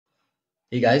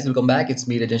Hey guys, welcome back. It's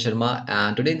me Rajan Sharma,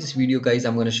 and today in this video guys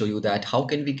I'm going to show you that how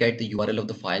can we get the URL of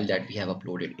the file that we have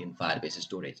uploaded in Firebase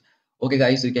Storage. Okay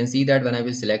guys, so you can see that when I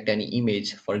will select any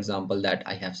image, for example that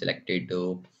I have selected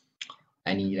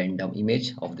any random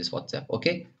image of this WhatsApp.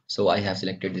 Okay, so I have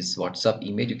selected this WhatsApp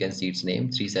image. You can see its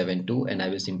name 372 and I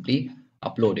will simply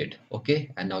upload it. Okay,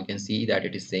 and now you can see that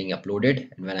it is saying uploaded,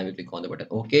 and when I will click on the button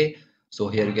okay, so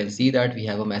here you can see that we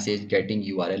have a message getting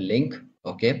URL link.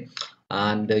 Okay,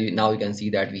 and now you can see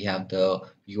that we have the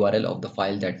URL of the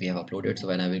file that we have uploaded. So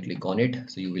when I will click on it,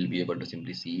 so you will be able to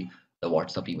simply see the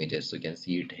WhatsApp images. So you can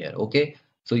see it here. Okay,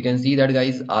 so you can see that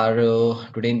guys are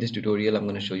today in this tutorial I'm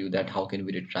going to show you that how can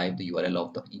we retrieve the URL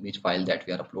of the image file that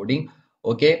we are uploading.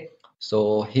 Okay,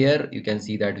 so here you can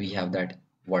see that we have that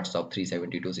WhatsApp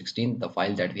 372.16, the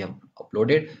file that we have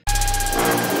uploaded.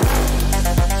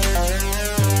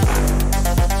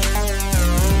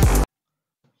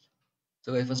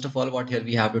 So guys, first of all, what here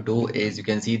we have to do is you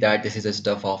can see that this is a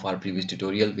stuff of our previous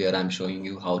tutorial where I'm showing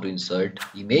you how to insert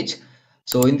image.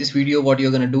 So in this video, what you're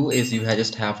going to do is you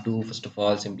just have to first of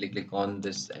all simply click on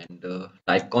this and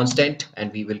type constant,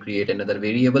 and we will create another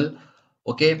variable.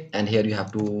 Okay, and here you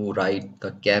have to write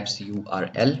the caps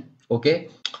URL. Okay,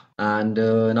 and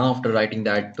now after writing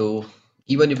that,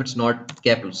 even if it's not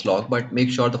caps lock, but make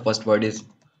sure the first word is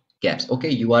caps.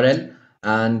 Okay, URL,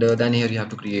 and then here you have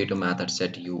to create a method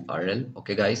set URL.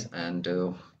 Okay guys, and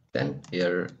then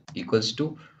here equals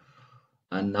to,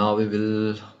 and now we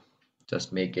will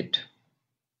just make it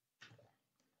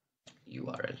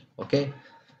URL. Okay,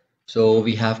 so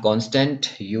we have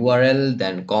constant URL,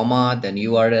 then comma, then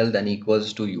URL, then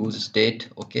equals to use state.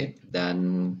 Okay,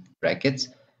 then brackets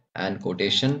and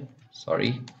quotation,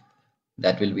 sorry,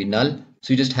 that will be null,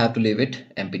 so you just have to leave it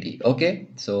empty. Okay,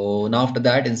 so now after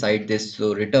that inside this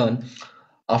return,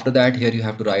 after that here you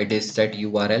have to write a set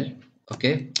URL.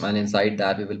 Okay, and inside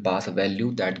that we will pass a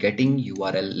value that getting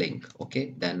URL link.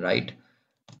 Okay, then write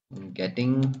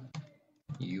getting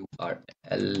URL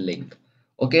link.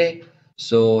 Okay,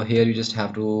 so here you just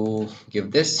have to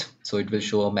give this, so it will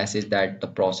show a message that the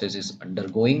process is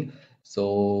undergoing,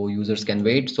 so users can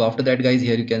wait. So after that guys,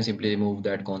 here you can simply remove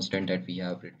that constant that we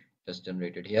have just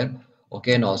generated here.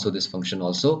 Okay, and also this function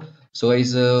also. So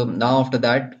guys, now after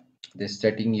that, this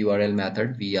setting URL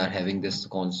method, we are having this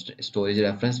constant storage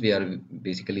reference. We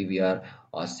are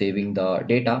saving the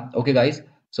data. Okay guys,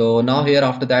 so now here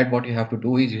after that what you have to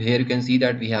do is here you can see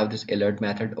that we have this alert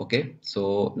method. Okay,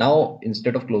 so now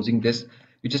instead of closing this,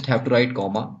 you just have to write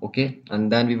comma. Okay,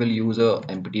 and then we will use a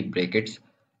empty brackets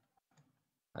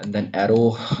and then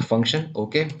arrow function.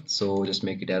 Okay, so just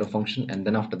make it arrow function, and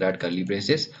then after that curly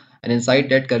braces, and inside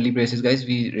that curly braces guys,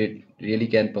 we really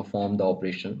can perform the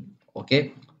operation.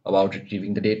 Okay, about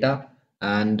retrieving the data,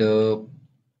 and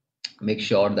make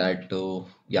sure that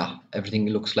yeah, everything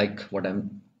looks like what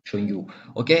I'm showing you.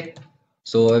 Okay,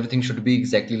 so everything should be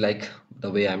exactly like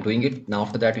the way I'm doing it. Now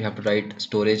after that you have to write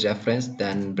storage reference,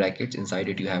 then brackets, inside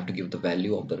it you have to give the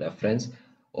value of the reference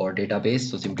or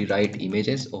database, so simply write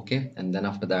images. Okay, and then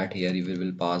after that here you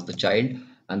will pass the child,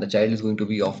 and the child is going to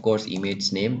be of course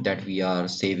image name that we are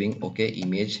saving. Okay,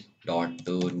 image dot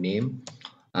name,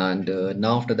 and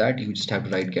now after that you just have to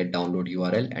write get download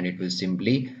URL, and it will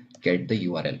simply get the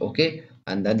URL. Okay,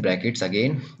 and then brackets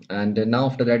again, and now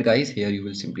after that guys, here you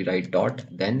will simply write dot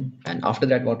then, and after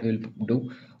that what we'll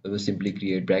do, we will simply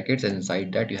create brackets, and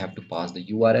inside that you have to pass the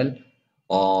URL,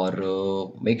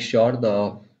 or make sure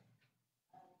the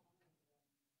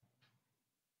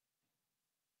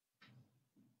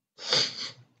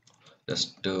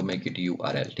just make it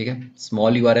URL. Okay,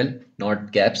 small URL,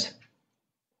 not caps.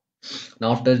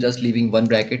 Now after just leaving one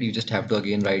bracket, you just have to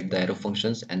again write the arrow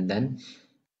functions, and then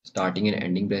starting and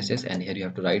ending braces, and here you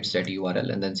have to write set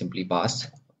URL, and then simply pass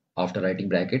after writing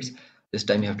brackets. This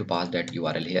time you have to pass that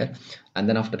URL here, and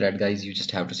then after that guys, you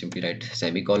just have to simply write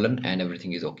semicolon, and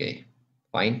everything is okay,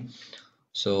 fine.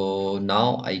 So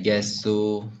now I guess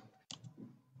so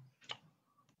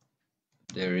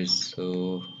there is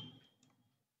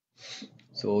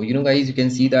so you know guys, you can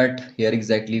see that here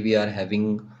exactly we are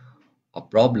having a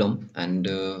problem, and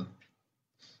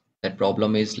that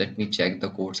problem is, let me check the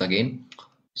codes again.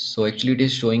 So actually it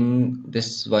is showing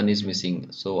this one is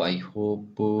missing, so I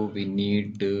hope we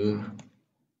need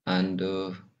and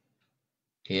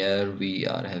here we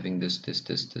are having this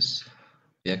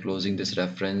we are closing this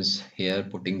reference here,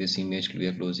 putting this image, we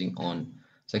are closing on.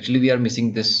 So actually we are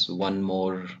missing this one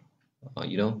more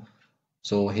you know.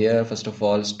 So here first of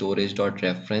all storage dot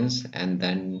reference, and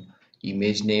then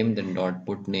image name, then dot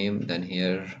put name, then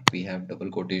here we have double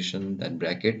quotation, then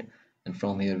bracket, and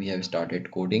from here we have started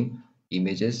coding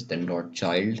images, then dot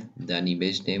child, then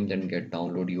image name, then get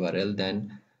download URL,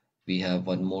 then we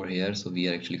have one more here, so we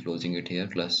are actually closing it here.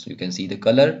 Plus you can see the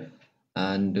color,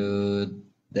 and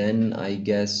then I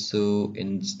guess so in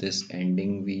this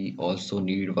ending we also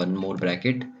need one more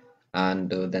bracket, and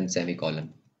then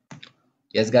semicolon.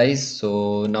 Yes guys,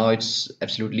 so now it's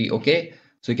absolutely okay.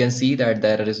 So you can see that the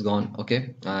error is gone. Okay,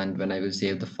 and when I will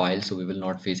save the file, so we will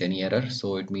not face any error,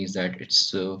 so it means that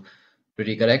it's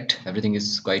pretty correct, everything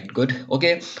is quite good.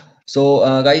 Okay, so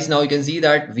guys, now you can see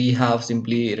that we have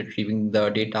simply retrieving the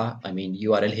data, I mean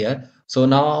URL here. So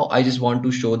now I just want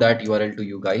to show that URL to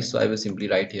you guys, so I will simply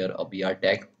write here a br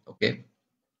tag. Okay,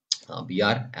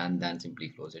 br, and then simply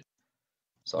close it,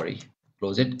 sorry,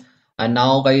 close it. And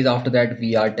now guys, after that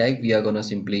vr tag, we are gonna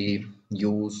simply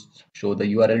use show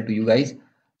the url to you guys.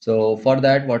 So for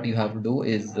that, what you have to do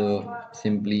is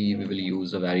simply we will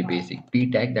use a very basic p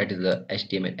tag, that is a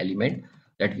html element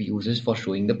that we uses for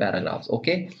showing the paragraphs.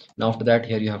 Okay, now after that,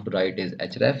 here you have to write is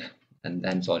href, and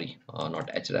then sorry,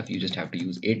 not href, you just have to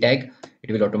use a tag.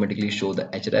 It will automatically show the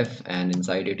href, and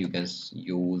inside it you can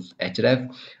use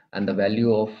href, and the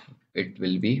value of it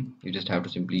will be, you just have to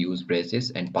simply use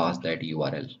braces and pass that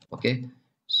url. Okay,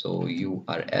 so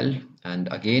url, and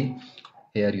again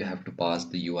here you have to pass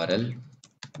the url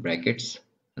brackets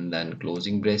and then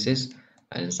closing braces,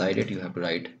 and inside it you have to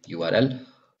write url.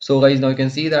 So guys, now you can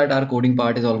see that our coding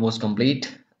part is almost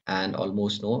complete, and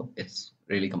almost no, it's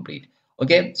really complete.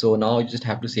 Okay, so now you just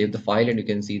have to save the file, and you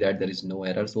can see that there is no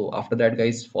error. So after that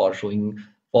guys, for seeing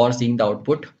the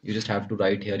output, you just have to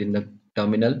write here in the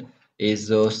terminal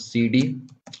is cd,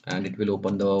 and it will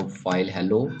open the file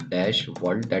hello dash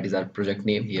world, that is our project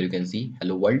name. Here you can see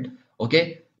hello world.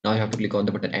 Okay, now you have to click on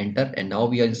the button enter, and now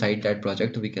we are inside that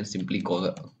project. We can simply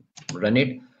go run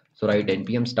it. So write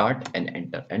npm start and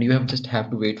enter, and you have just have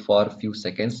to wait for a few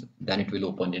seconds, then it will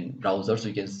open in browser, so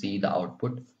you can see the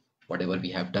output whatever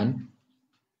we have done.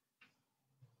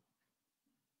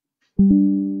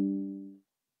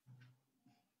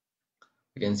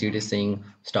 You can see it is saying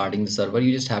starting the server.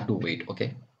 You just have to wait.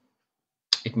 Okay,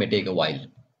 it may take a while.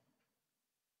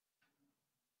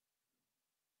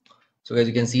 So as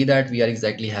you can see that we are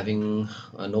exactly having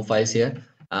no files here,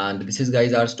 and this is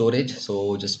guys our storage.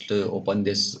 So just open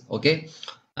this. Okay,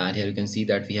 and here you can see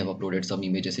that we have uploaded some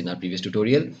images in our previous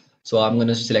tutorial. So I'm going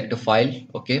to select a file.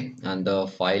 Okay, and the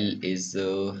file is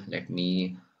let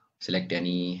me select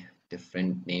any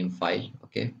different name file.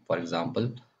 Okay, for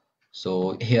example,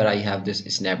 so here I have this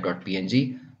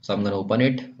snap.png, so I'm going to open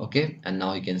it. Okay, and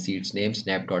now you can see its name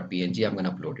snap.png. I'm going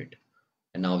to upload it,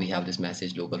 and now we have this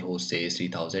message localhost says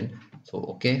 3000. So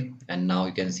okay, and now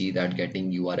you can see that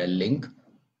getting url link,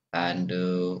 and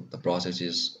the process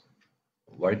is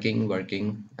working,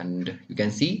 and you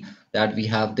can see that we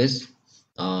have this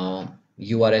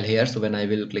url here. So when I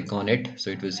will click on it, so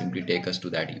it will simply take us to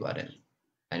that url,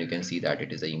 and you can see that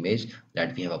it is an image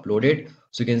that we have uploaded.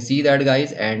 So you can see that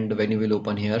guys, and when you will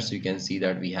open here, so you can see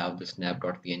that we have the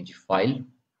snap.png file.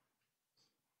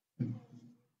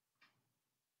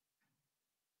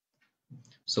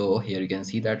 So here you can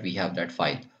see that we have that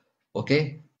file.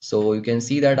 Okay, so you can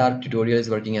see that our tutorial is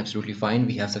working absolutely fine.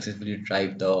 We have successfully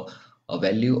retrieved the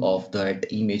value of that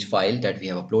image file that we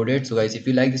have uploaded. So guys, if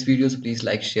you like this video, so please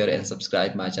like, share and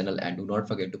subscribe my channel, and do not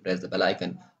forget to press the bell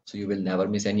icon so you will never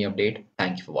miss any update.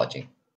 Thank you for watching.